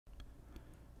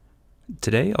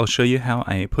Today I'll show you how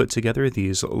I put together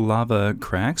these lava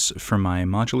cracks for my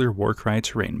modular Warcry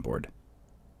terrain board.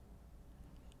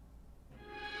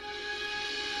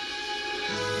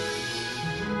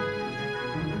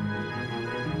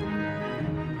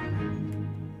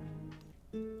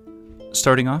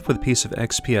 Starting off with a piece of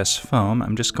XPS foam,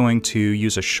 I'm just going to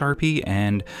use a Sharpie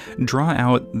and draw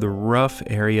out the rough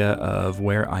area of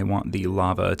where I want the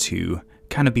lava to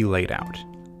kind of be laid out.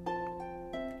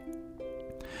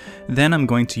 Then I'm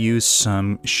going to use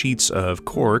some sheets of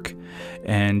cork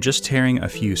and just tearing a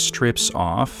few strips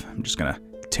off. I'm just going to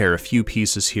tear a few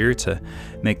pieces here to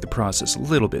make the process a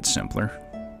little bit simpler.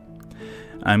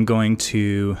 I'm going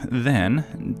to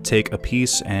then take a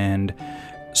piece and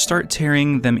start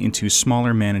tearing them into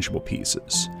smaller manageable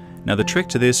pieces. Now the trick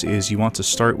to this is you want to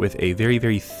start with a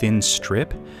very thin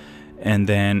strip, and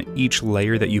then each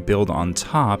layer that you build on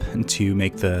top to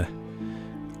make the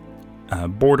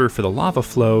border for the lava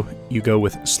flow, you go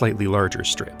with slightly larger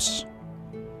strips.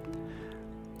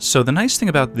 So the nice thing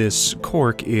about this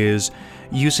cork is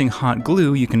using hot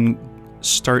glue you can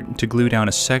start to glue down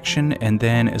a section, and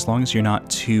then as long as you're not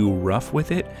too rough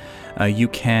with it, you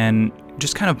can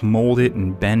just kind of mold it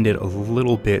and bend it a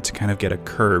little bit to kind of get a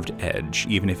curved edge,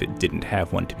 even if it didn't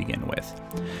have one to begin with.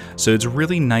 So it's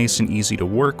really nice and easy to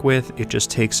work with. It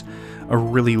just takes a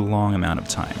really long amount of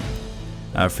time.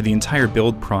 For the entire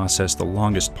build process, the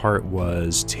longest part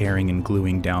was tearing and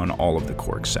gluing down all of the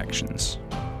cork sections.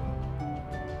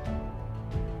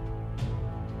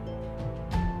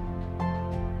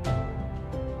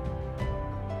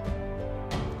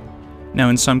 Now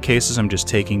in some cases I'm just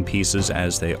taking pieces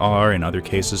as they are, in other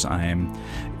cases I'm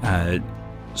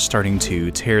starting to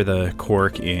tear the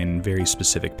cork in very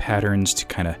specific patterns to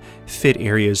kind of fit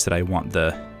areas that I want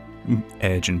the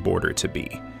edge and border to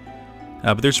be.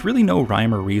 But there's really no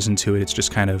rhyme or reason to it, it's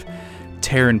just kind of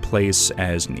tear in place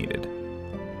as needed.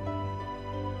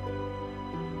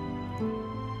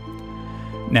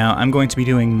 Now I'm going to be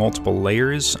doing multiple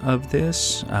layers of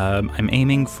this. I'm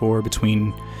aiming for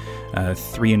between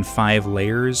 3 and 5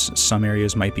 layers. Some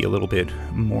areas might be a little bit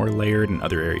more layered and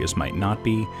other areas might not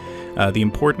be. The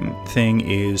important thing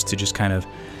is to just kind of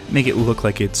make it look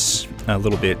like it's a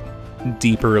little bit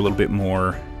deeper, a little bit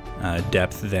more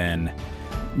depth than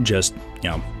just,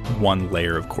 one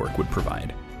layer of cork would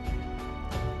provide.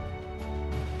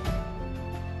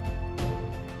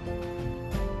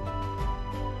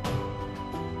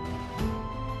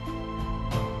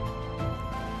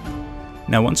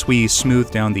 Now once we smooth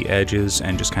down the edges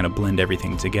and just kind of blend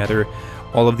everything together,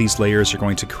 all of these layers are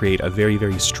going to create a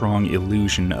very strong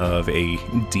illusion of a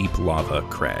deep lava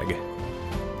crag.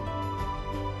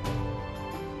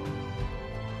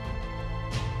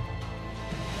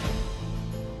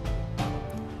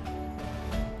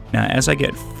 Now as I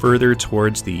get further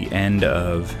towards the end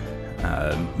of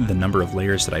the number of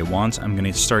layers that I want, I'm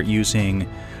going to start using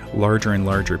larger and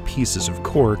larger pieces of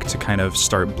cork to kind of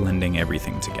start blending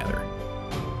everything together.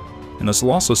 And this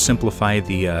will also simplify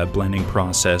the blending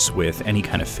process with any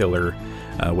kind of filler,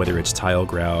 whether it's tile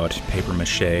grout, paper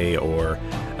mache, or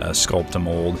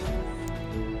Sculpt-A-Mold.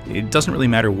 It doesn't really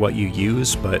matter what you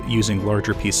use, but using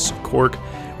larger pieces of cork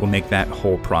will make that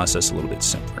whole process a little bit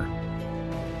simpler.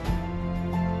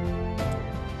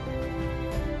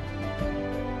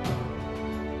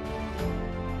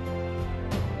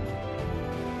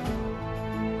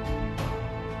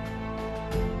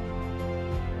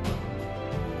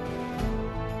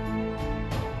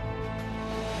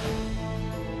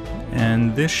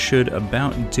 And this should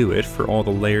about do it for all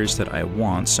the layers that I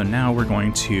want. So now we're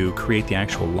going to create the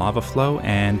actual lava flow,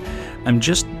 and I'm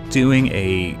just doing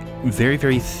a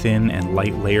very thin and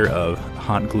light layer of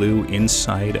hot glue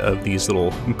inside of these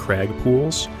little crag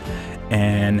pools.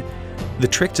 And the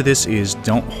trick to this is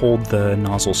don't hold the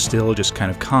nozzle still, just kind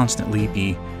of constantly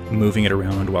be moving it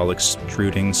around while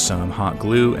extruding some hot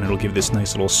glue, and it'll give this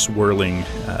nice little swirling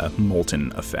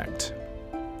molten effect.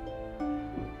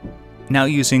 Now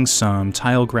using some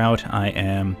tile grout, I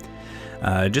am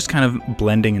just kind of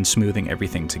blending and smoothing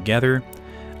everything together.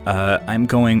 I'm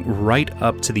going right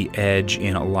up to the edge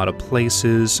in a lot of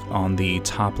places on the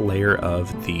top layer of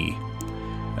the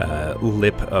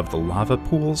lip of the lava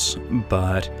pools,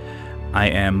 but I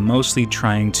am mostly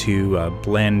trying to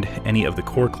blend any of the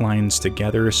cork lines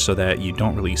together so that you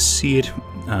don't really see it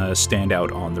stand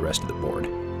out on the rest of the board.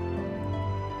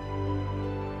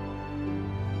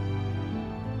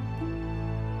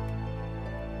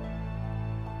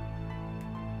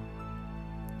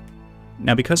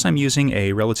 Now because I'm using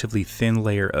a relatively thin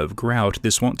layer of grout,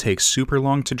 this won't take super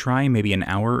long to dry, maybe an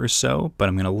hour or so, but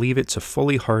I'm going to leave it to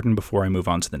fully harden before I move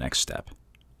on to the next step.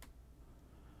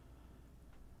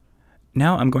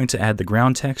 Now I'm going to add the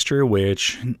ground texture,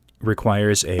 which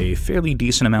requires a fairly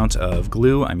decent amount of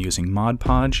glue. I'm using Mod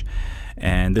Podge,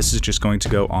 and this is just going to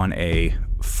go on a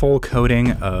full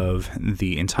coating of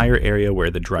the entire area where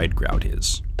the dried grout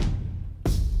is.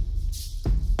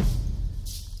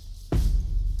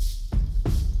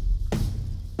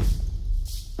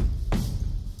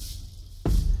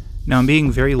 Now I'm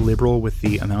being very liberal with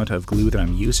the amount of glue that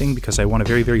I'm using because I want a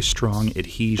very, very strong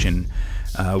adhesion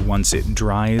once it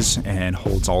dries and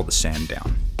holds all the sand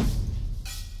down.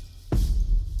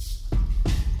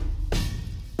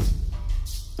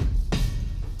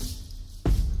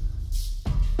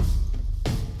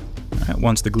 Alright,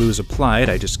 once the glue is applied,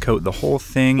 I just coat the whole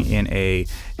thing in a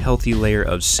healthy layer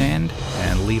of sand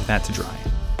and leave that to dry.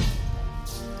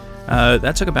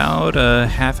 That took about a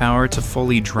half hour to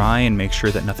fully dry and make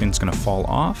sure that nothing's going to fall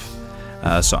off.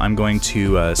 So I'm going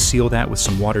to seal that with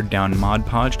some watered down Mod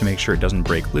Podge to make sure it doesn't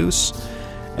break loose.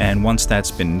 And once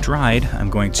that's been dried, I'm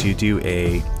going to do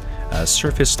a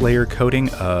surface layer coating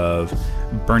of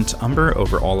burnt umber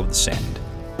over all of the sand.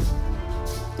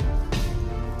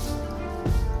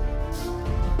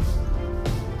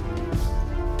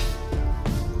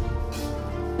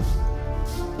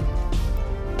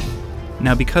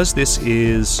 Now, because this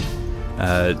is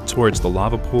towards the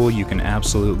lava pool, you can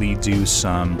absolutely do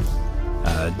some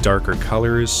darker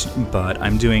colors, but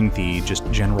I'm doing the just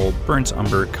general burnt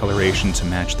umber coloration to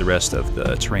match the rest of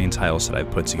the terrain tiles that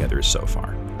I've put together so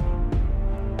far.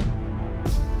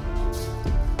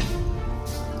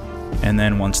 And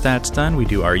then once that's done, we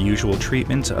do our usual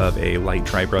treatment of a light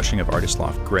dry brushing of Artist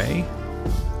Loft Gray.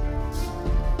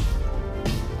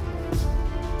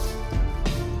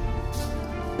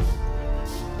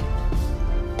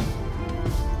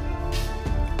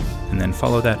 And then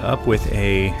follow that up with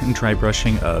a dry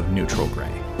brushing of neutral gray.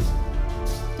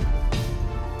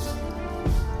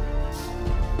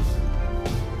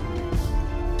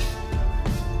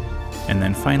 And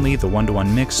then finally the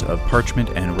 1-to-1 mix of parchment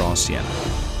and raw sienna.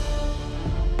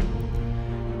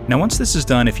 Now once this is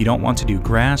done, if you don't want to do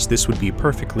grass, this would be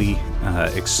perfectly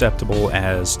acceptable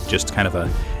as just kind of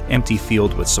an empty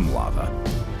field with some lava.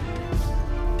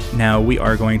 Now we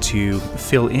are going to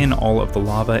fill in all of the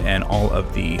lava and all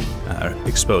of the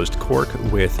exposed cork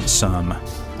with some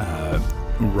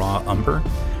raw umber.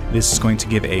 This is going to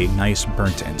give a nice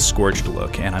burnt and scorched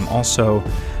look, and I'm also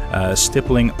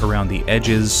stippling around the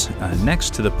edges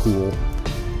next to the pool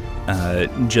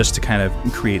just to kind of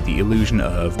create the illusion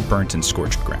of burnt and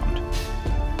scorched ground.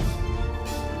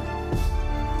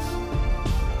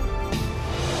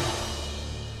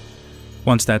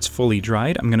 Once that's fully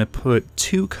dried, I'm going to put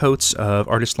 2 coats of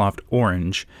Artist Loft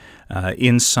Orange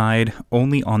inside,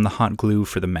 only on the hot glue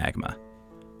for the magma.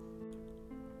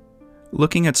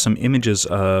 Looking at some images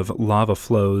of lava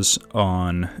flows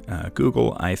on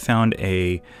Google, I found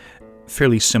a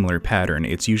fairly similar pattern.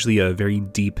 It's usually a very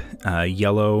deep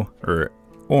yellow or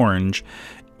orange,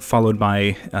 followed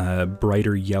by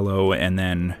brighter yellow, and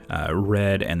then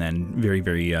red, and then very,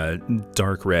 very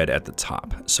dark red at the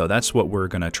top. So that's what we're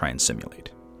going to try and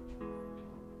simulate.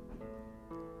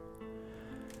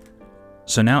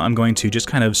 So now I'm going to just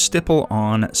kind of stipple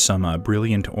on some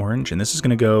brilliant orange, and this is going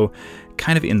to go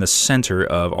kind of in the center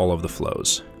of all of the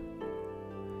flows.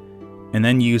 And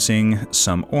then using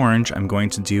some orange, I'm going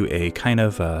to do a kind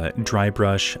of dry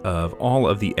brush of all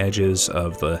of the edges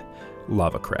of the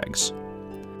lava crags.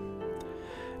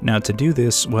 Now to do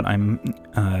this, what I'm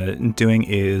doing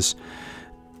is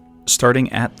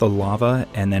starting at the lava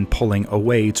and then pulling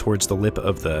away towards the lip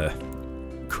of the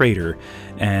crater,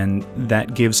 and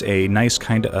that gives a nice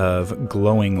kind of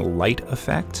glowing light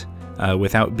effect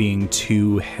without being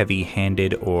too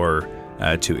heavy-handed or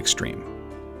too extreme.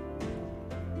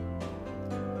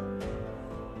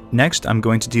 Next, I'm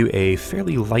going to do a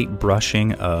fairly light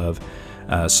brushing of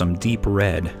some deep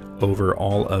red over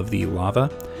all of the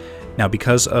lava. Now,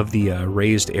 because of the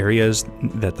raised areas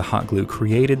that the hot glue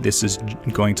created, this is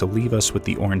going to leave us with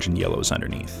the orange and yellows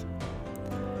underneath.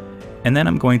 And then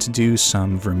I'm going to do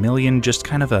some vermilion, just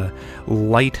kind of a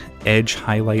light edge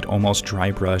highlight, almost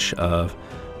dry brush of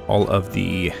all of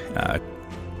the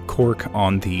cork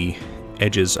on the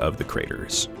edges of the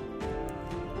craters.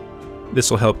 This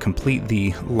will help complete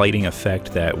the lighting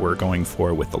effect that we're going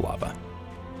for with the lava.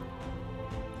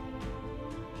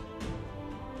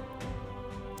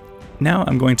 Now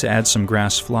I'm going to add some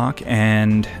grass flock,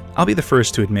 and I'll be the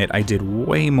first to admit I did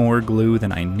way more glue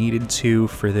than I needed to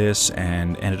for this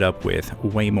and ended up with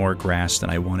way more grass than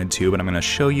I wanted to, but I'm going to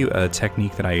show you a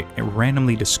technique that I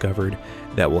randomly discovered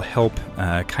that will help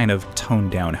kind of tone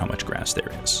down how much grass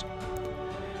there is.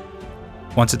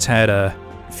 Once it's had a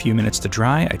few minutes to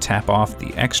dry, I tap off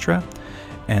the extra,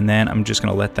 And then I'm just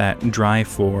going to let that dry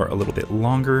for a little bit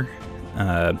longer.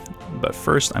 But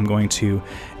first I'm going to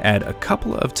add a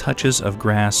couple of touches of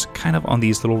grass kind of on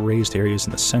these little raised areas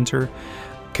in the center,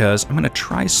 because I'm going to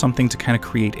try something to kind of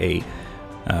create a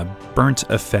burnt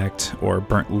effect or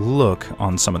burnt look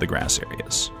on some of the grass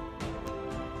areas.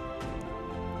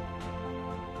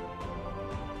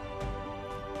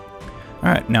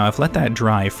 Alright, now I've let that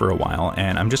dry for a while,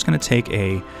 and I'm just going to take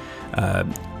a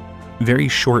very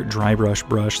short dry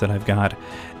brush that I've got,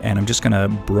 and I'm just going to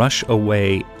brush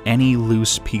away any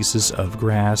loose pieces of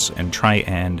grass and try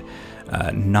and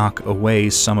knock away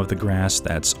some of the grass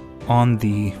that's on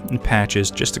the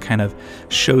patches, just to kind of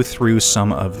show through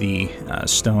some of the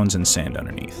stones and sand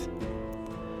underneath.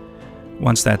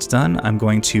 Once that's done, I'm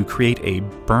going to create a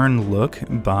burn look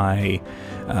by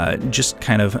just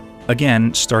kind of,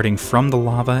 again, starting from the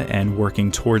lava and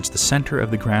working towards the center of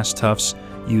the grass tufts.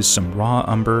 Use some raw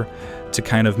umber to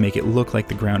kind of make it look like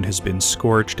the ground has been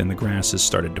scorched and the grass has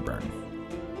started to burn.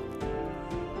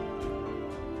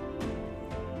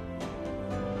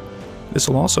 This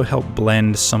will also help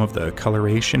blend some of the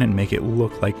coloration and make it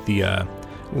look like the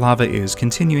lava is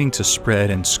continuing to spread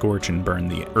and scorch and burn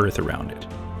the earth around it.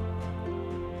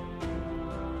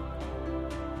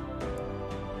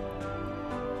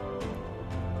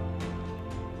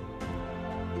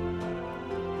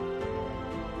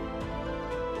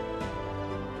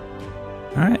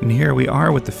 Alright, and here we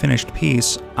are with the finished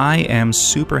piece. I am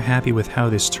super happy with how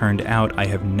this turned out. I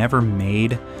have never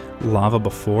made lava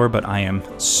before, but I am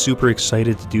super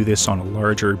excited to do this on a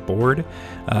larger board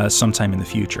sometime in the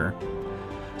future.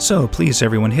 So please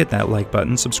everyone, hit that like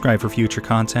button, subscribe for future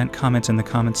content, comment in the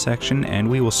comments section, and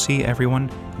we will see everyone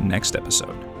next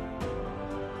episode.